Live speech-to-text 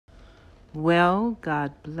Well,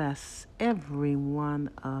 God bless every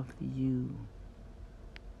one of you.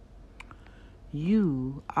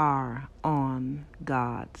 You are on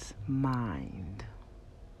God's mind.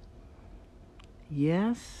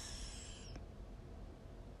 Yes,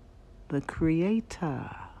 the creator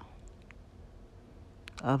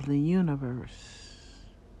of the universe,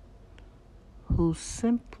 who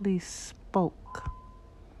simply spoke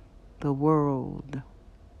the world,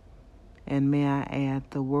 and may I add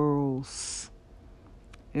the worlds,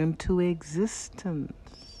 into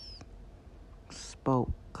existence,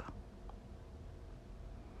 spoke.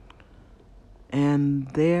 And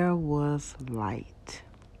there was light.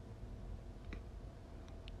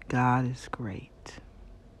 God is great.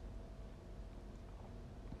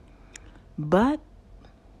 But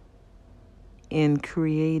in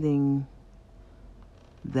creating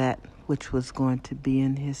that which was going to be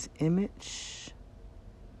in his image,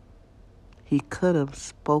 he could have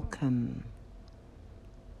spoken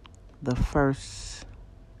the first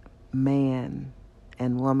man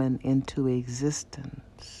and woman into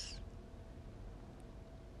existence.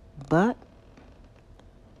 But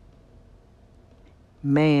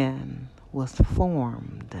man was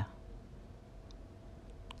formed.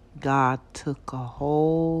 God took a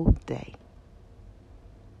whole day,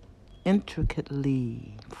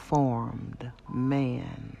 intricately formed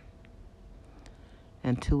man,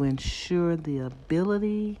 and to ensure the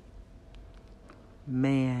ability,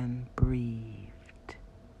 man breathed.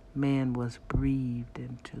 Man was breathed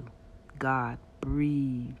into. God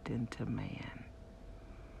breathed into man.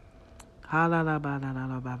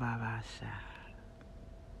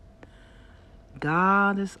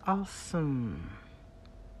 God is awesome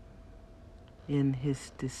in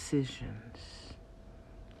his decisions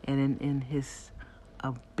and in his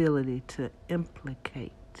ability to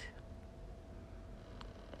implicate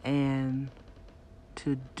and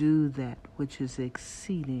to do that which is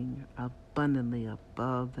exceeding abundantly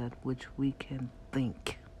above that which we can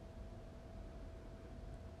think.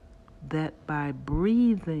 That by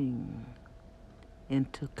breathing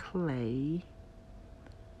into clay,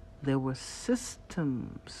 there were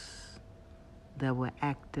systems that were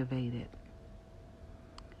activated,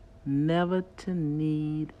 never to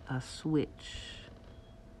need a switch,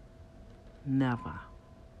 never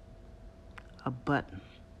a button,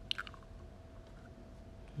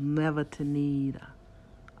 never to need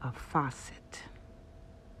a faucet,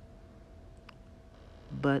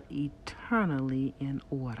 but eternally in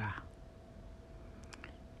order.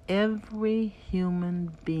 Every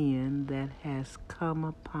human being that has come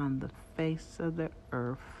upon the face of the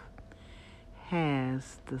earth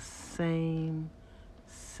has the same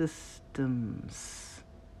systems.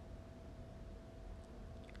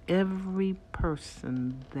 Every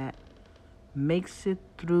person that makes it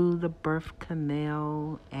through the birth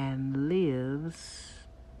canal and lives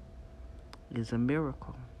is a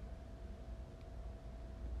miracle.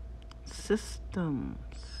 Systems.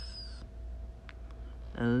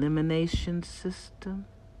 Elimination system.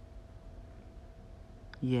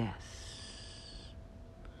 Yes.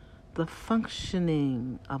 The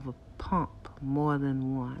functioning of a pump, more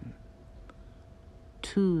than one.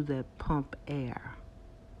 Two that pump air.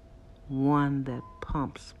 One that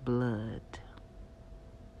pumps blood.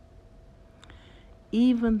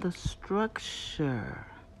 Even the structure,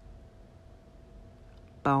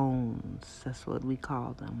 bones, that's what we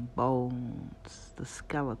call them, bones, the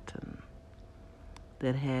skeleton,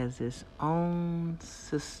 that has its own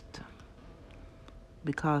system.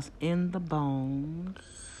 Because in the bones,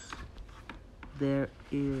 there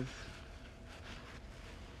is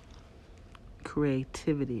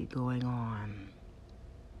creativity going on.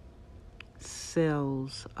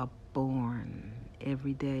 Cells are born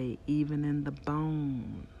every day, even in the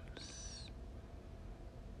bones.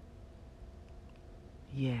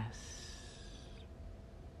 Yes.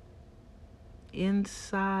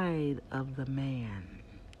 Inside of the man,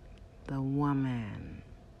 the woman,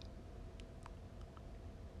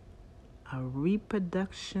 a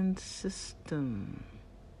reproduction system.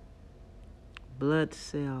 Blood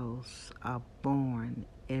cells are born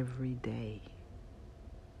every day.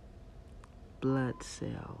 Blood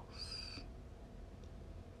cells.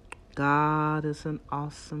 God is an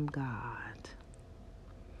awesome God.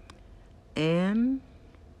 And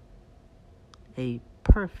a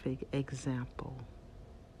perfect example.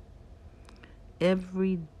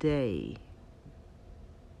 Every day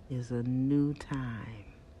is a new time.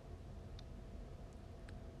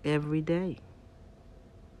 Every day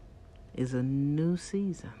is a new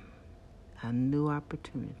season, a new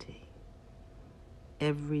opportunity.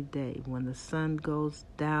 Every day when the sun goes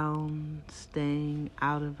down, staying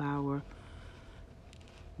out of our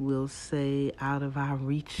will say out of our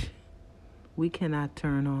reach. We cannot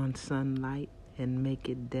turn on sunlight and make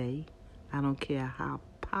it day. I don't care how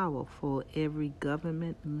powerful every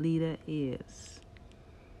government leader is.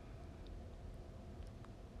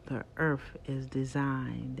 The earth is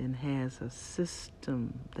designed and has a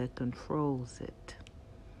system that controls it.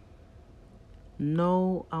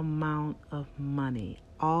 No amount of money,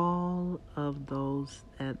 all of those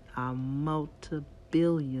that are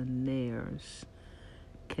multi-billionaires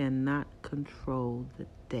cannot control the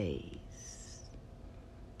days.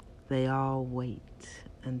 They all wait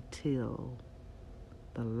until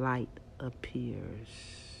the light appears.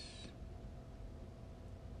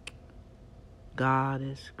 God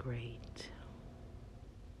is great.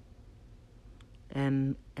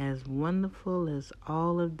 And as wonderful as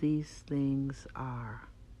all of these things are,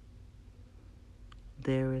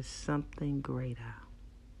 there is something greater.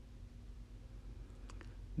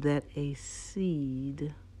 That a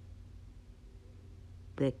seed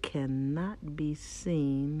that cannot be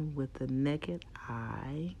seen with the naked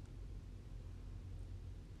eye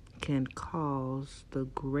can cause the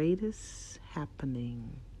greatest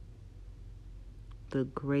happening, the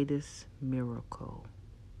greatest miracle.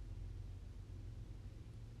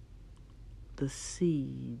 The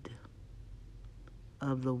seed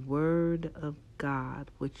of the Word of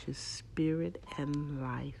God, which is spirit and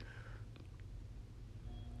life,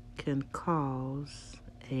 can cause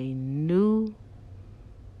a new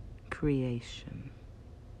creation,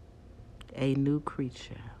 a new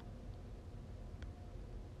creature.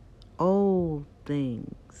 Old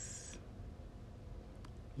things,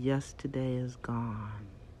 yesterday is gone.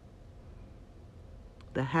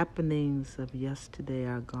 The happenings of yesterday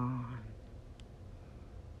are gone.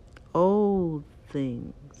 Old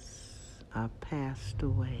things are passed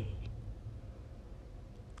away,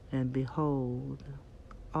 and behold,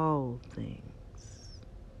 all things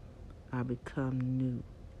are become new.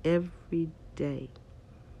 Every day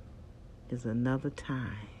is another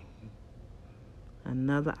time,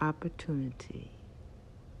 another opportunity.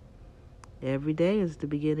 Every day is the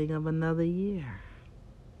beginning of another year.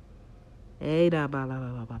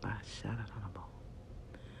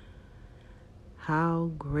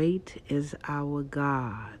 How great is our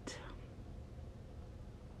God.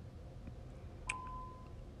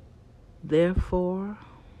 Therefore,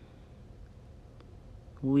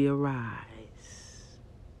 we arise.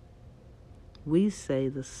 We say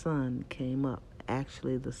the sun came up.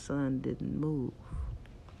 Actually, the sun didn't move.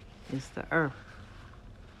 It's the earth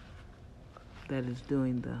that is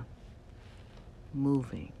doing the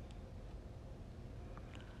moving.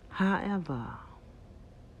 However,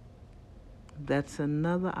 that's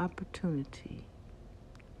another opportunity,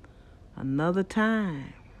 another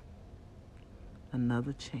time,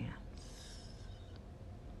 another chance.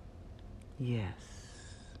 Yes.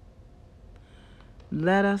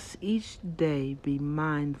 Let us each day be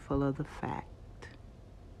mindful of the fact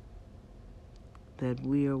that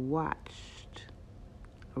we are watched.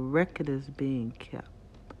 A record is being kept.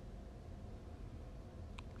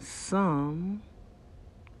 Some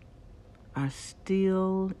are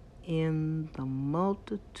still in the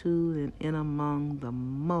multitude and in among the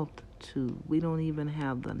multitude. We don't even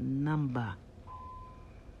have the number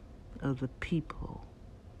of the people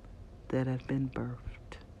that have been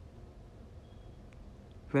birthed.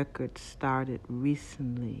 Records started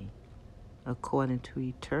recently according to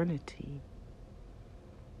eternity,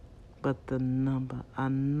 but a number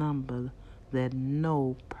that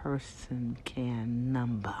no person can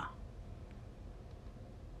number.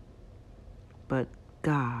 But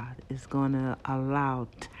God is going to allow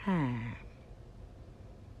time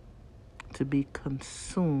to be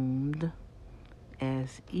consumed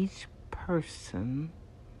as each person,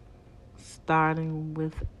 starting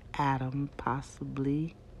with Adam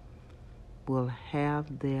possibly, will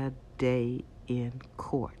have their day in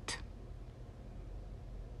court.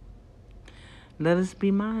 Let us be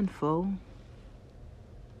mindful.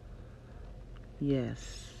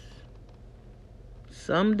 Yes.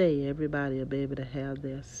 Someday everybody will be able to have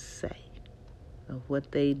their say of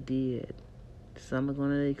what they did. Some are going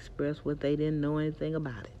to express what they didn't know anything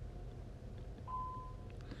about it.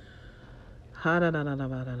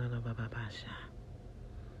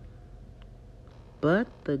 But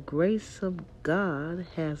the grace of God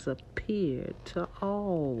has appeared to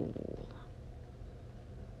all.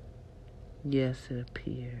 Yes, it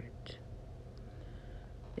appeared.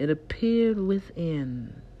 It appeared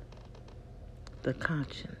within the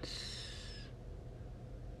conscience.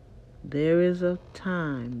 There is a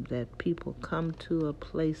time that people come to a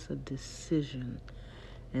place of decision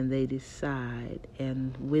and they decide,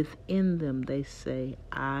 and within them they say,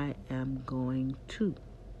 I am going to.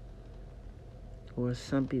 Or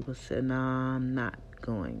some people say, no, I'm not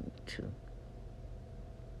going to.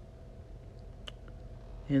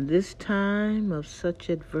 In this time of such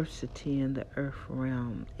adversity in the earth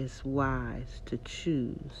realm, it's wise to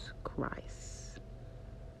choose Christ.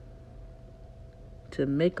 To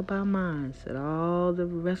make up our minds that all the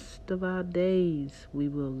rest of our days we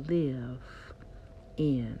will live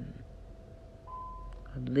in,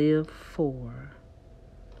 live for,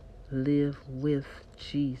 live with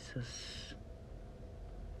Jesus.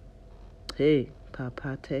 Hey,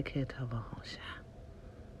 Papa Teketavahosha.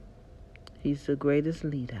 He's the greatest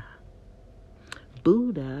leader.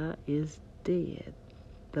 Buddha is dead.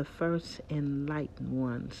 The first enlightened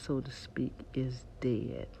one, so to speak, is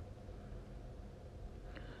dead.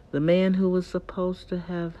 The man who was supposed to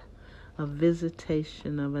have a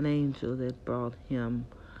visitation of an angel that brought him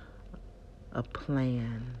a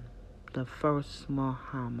plan, the first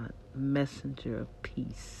Muhammad, messenger of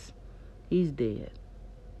peace, he's dead.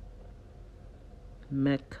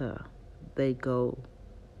 Mecca, they go.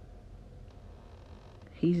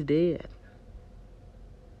 He's dead.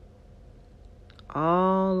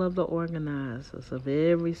 All of the organizers of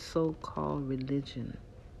every so-called religion,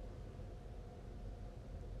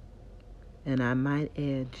 and I might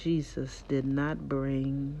add, Jesus did not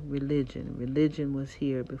bring religion. Religion was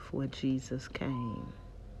here before Jesus came.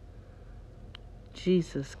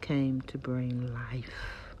 Jesus came to bring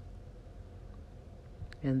life,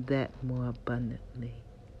 and that more abundantly.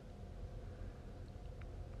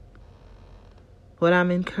 What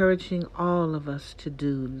I'm encouraging all of us to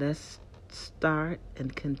do, let's start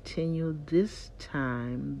and continue this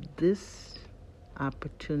time, this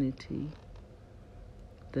opportunity,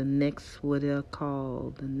 the next, what they'll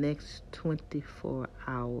call the next 24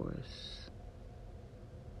 hours.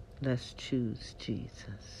 Let's choose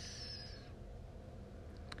Jesus.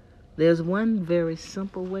 There's one very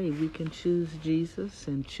simple way we can choose Jesus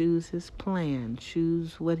and choose his plan,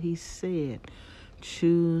 choose what he said,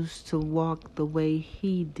 choose to walk the way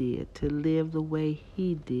he did, to live the way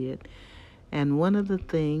he did. And one of the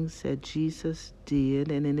things that Jesus did,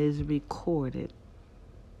 and it is recorded,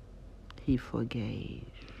 he forgave.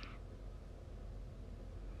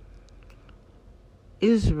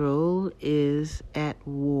 Israel is at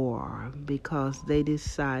war because they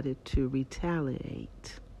decided to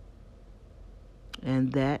retaliate.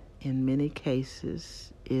 And that, in many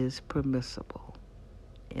cases, is permissible.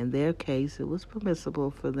 In their case, it was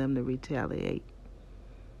permissible for them to retaliate.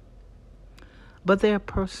 But there are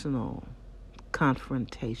personal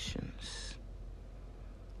confrontations.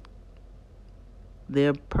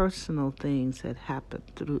 There are personal things that happen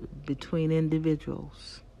between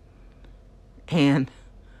individuals. And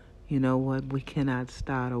you know what? We cannot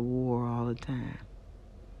start a war all the time.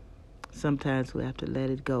 Sometimes we have to let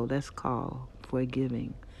it go. That's called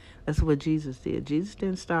forgiving. That's what Jesus did. Jesus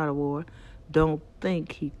didn't start a war. Don't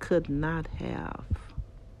think he could not have.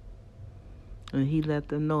 And he let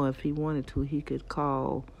them know if he wanted to, he could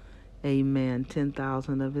call,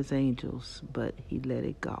 10,000 of his angels. But he let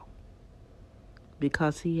it go.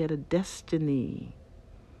 Because he had a destiny,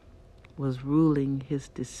 was ruling his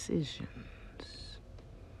decisions.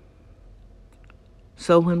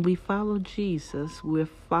 So when we follow Jesus, we're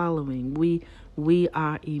following. We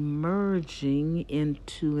are emerging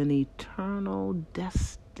into an eternal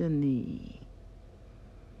destiny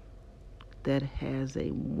that has a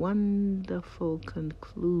wonderful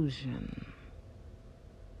conclusion.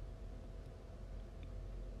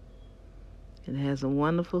 It has a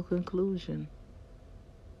wonderful conclusion.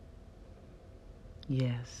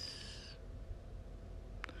 Yes.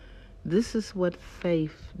 This is what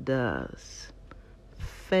faith does.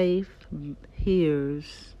 Faith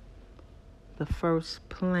hears the first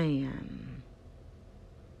plan.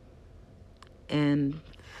 And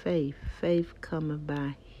faith cometh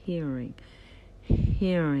by hearing.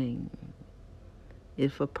 Hearing.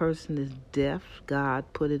 If a person is deaf, God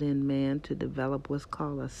put it in man to develop what's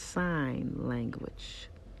called a sign language,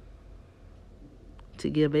 to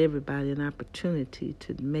give everybody an opportunity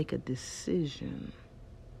to make a decision,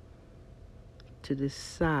 to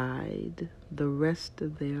decide the rest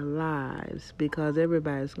of their lives, because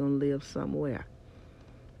everybody's going to live somewhere.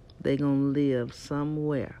 They're going to live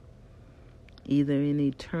somewhere, either in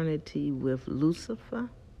eternity with Lucifer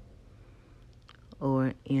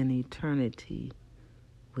or in eternity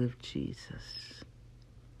with Jesus.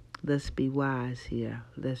 Let's be wise here.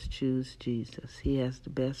 Let's choose Jesus. He has the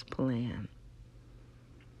best plan.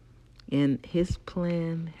 And his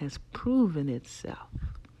plan has proven itself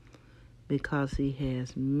because he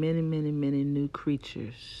has many, many, many new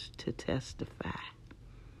creatures to testify.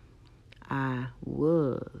 I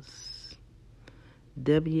was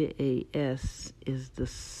WAS is the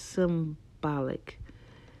symbolic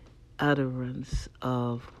utterance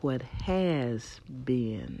of what has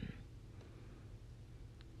been.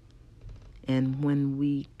 And when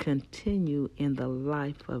we continue in the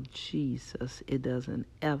life of Jesus, it doesn't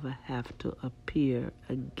ever have to appear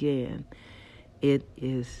again. It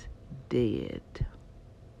is dead.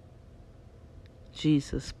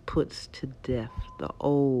 Jesus puts to death the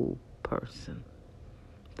old person.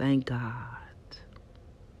 Thank God.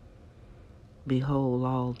 Behold,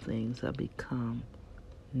 all things are become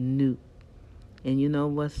new. And you know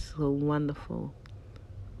what's so wonderful?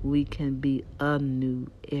 We can be anew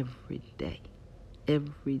every day.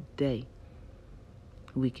 Every day.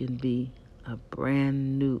 We can be a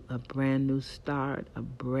brand new start, a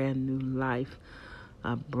brand new life,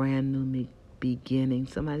 a brand new beginning.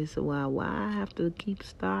 Somebody said, well, why I have to keep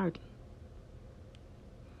starting?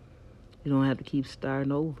 You don't have to keep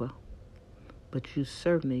starting over, but you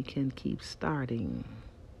certainly can keep starting.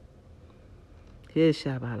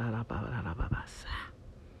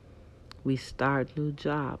 We start new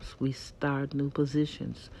jobs. We start new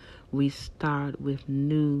positions. We start with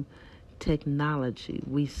new technology.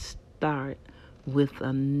 We start with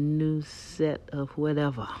a new set of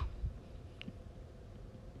whatever.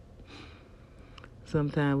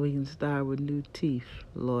 Sometimes we can start with new teeth.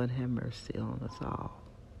 Lord have mercy on us all.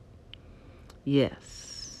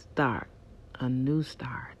 Yes, start. A new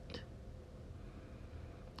start.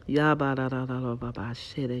 Somebody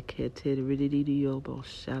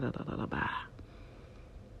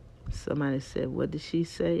said, what did she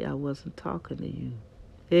say? I wasn't talking to you.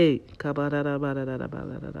 Hey,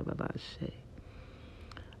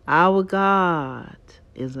 our God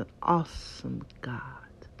is an awesome God.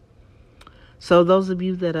 So those of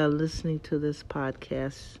you that are listening to this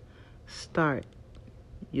podcast, start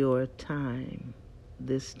your time,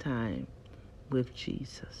 this time, with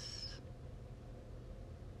Jesus.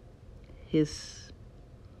 His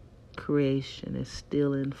creation is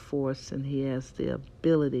still in force, and he has the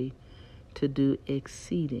ability to do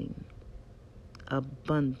exceeding,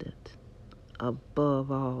 abundant, above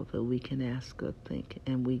all that we can ask or think,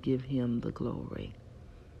 and we give him the glory.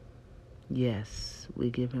 Yes, we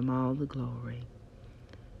give him all the glory.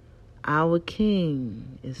 Our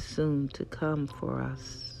King is soon to come for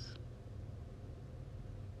us.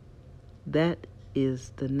 That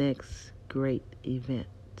is the next great event.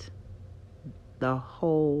 The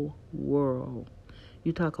whole world.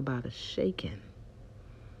 You talk about a shaking.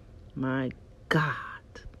 My God.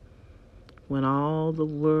 When all the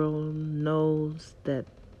world knows that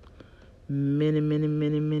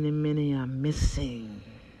many are missing.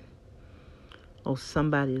 Oh,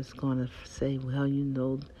 somebody is going to say, well, you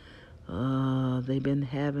know, they've been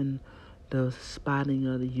having the spotting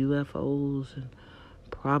of the UFOs, and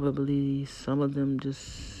probably some of them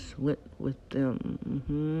just went with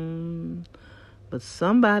them. But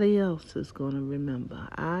somebody else is going to remember.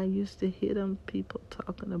 I used to hear them people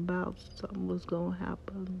talking about something was going to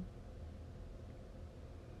happen.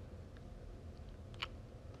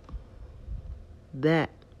 That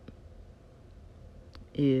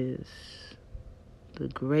is the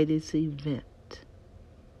greatest event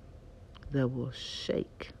that will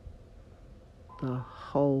shake the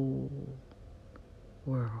whole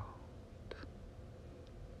world.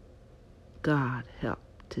 God, help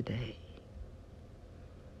today.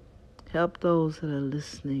 Help those that are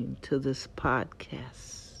listening to this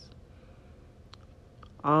podcast.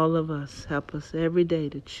 All of us, help us every day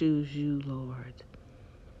to choose you, Lord,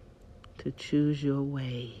 to choose your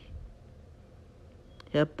way.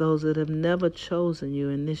 Help those that have never chosen you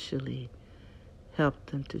initially. Help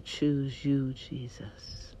them to choose you,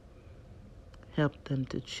 Jesus. Help them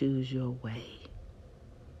to choose your way.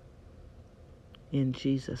 In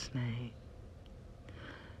Jesus' name.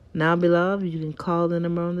 Now, beloved, you can call the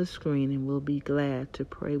number on the screen, and we'll be glad to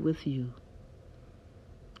pray with you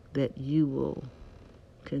that you will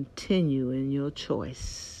continue in your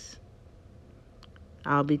choice.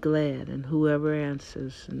 I'll be glad, and whoever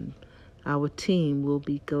answers, and our team will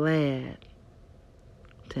be glad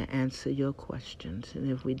to answer your questions.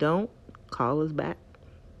 And if we don't, call us back,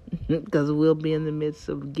 because we'll be in the midst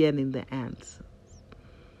of getting the answers.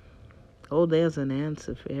 Oh, there's an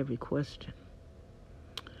answer for every question.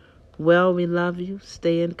 Well, we love you.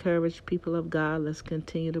 Stay encouraged, people of God. Let's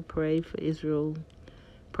continue to pray for Israel.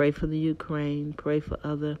 Pray for the Ukraine. Pray for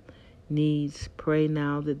other needs. Pray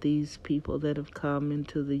now that these people that have come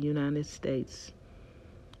into the United States,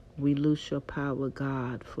 we loose your power,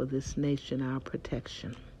 God, for this nation, our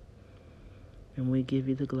protection. And we give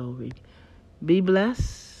you the glory. Be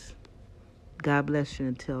blessed. God bless you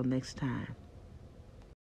until next time.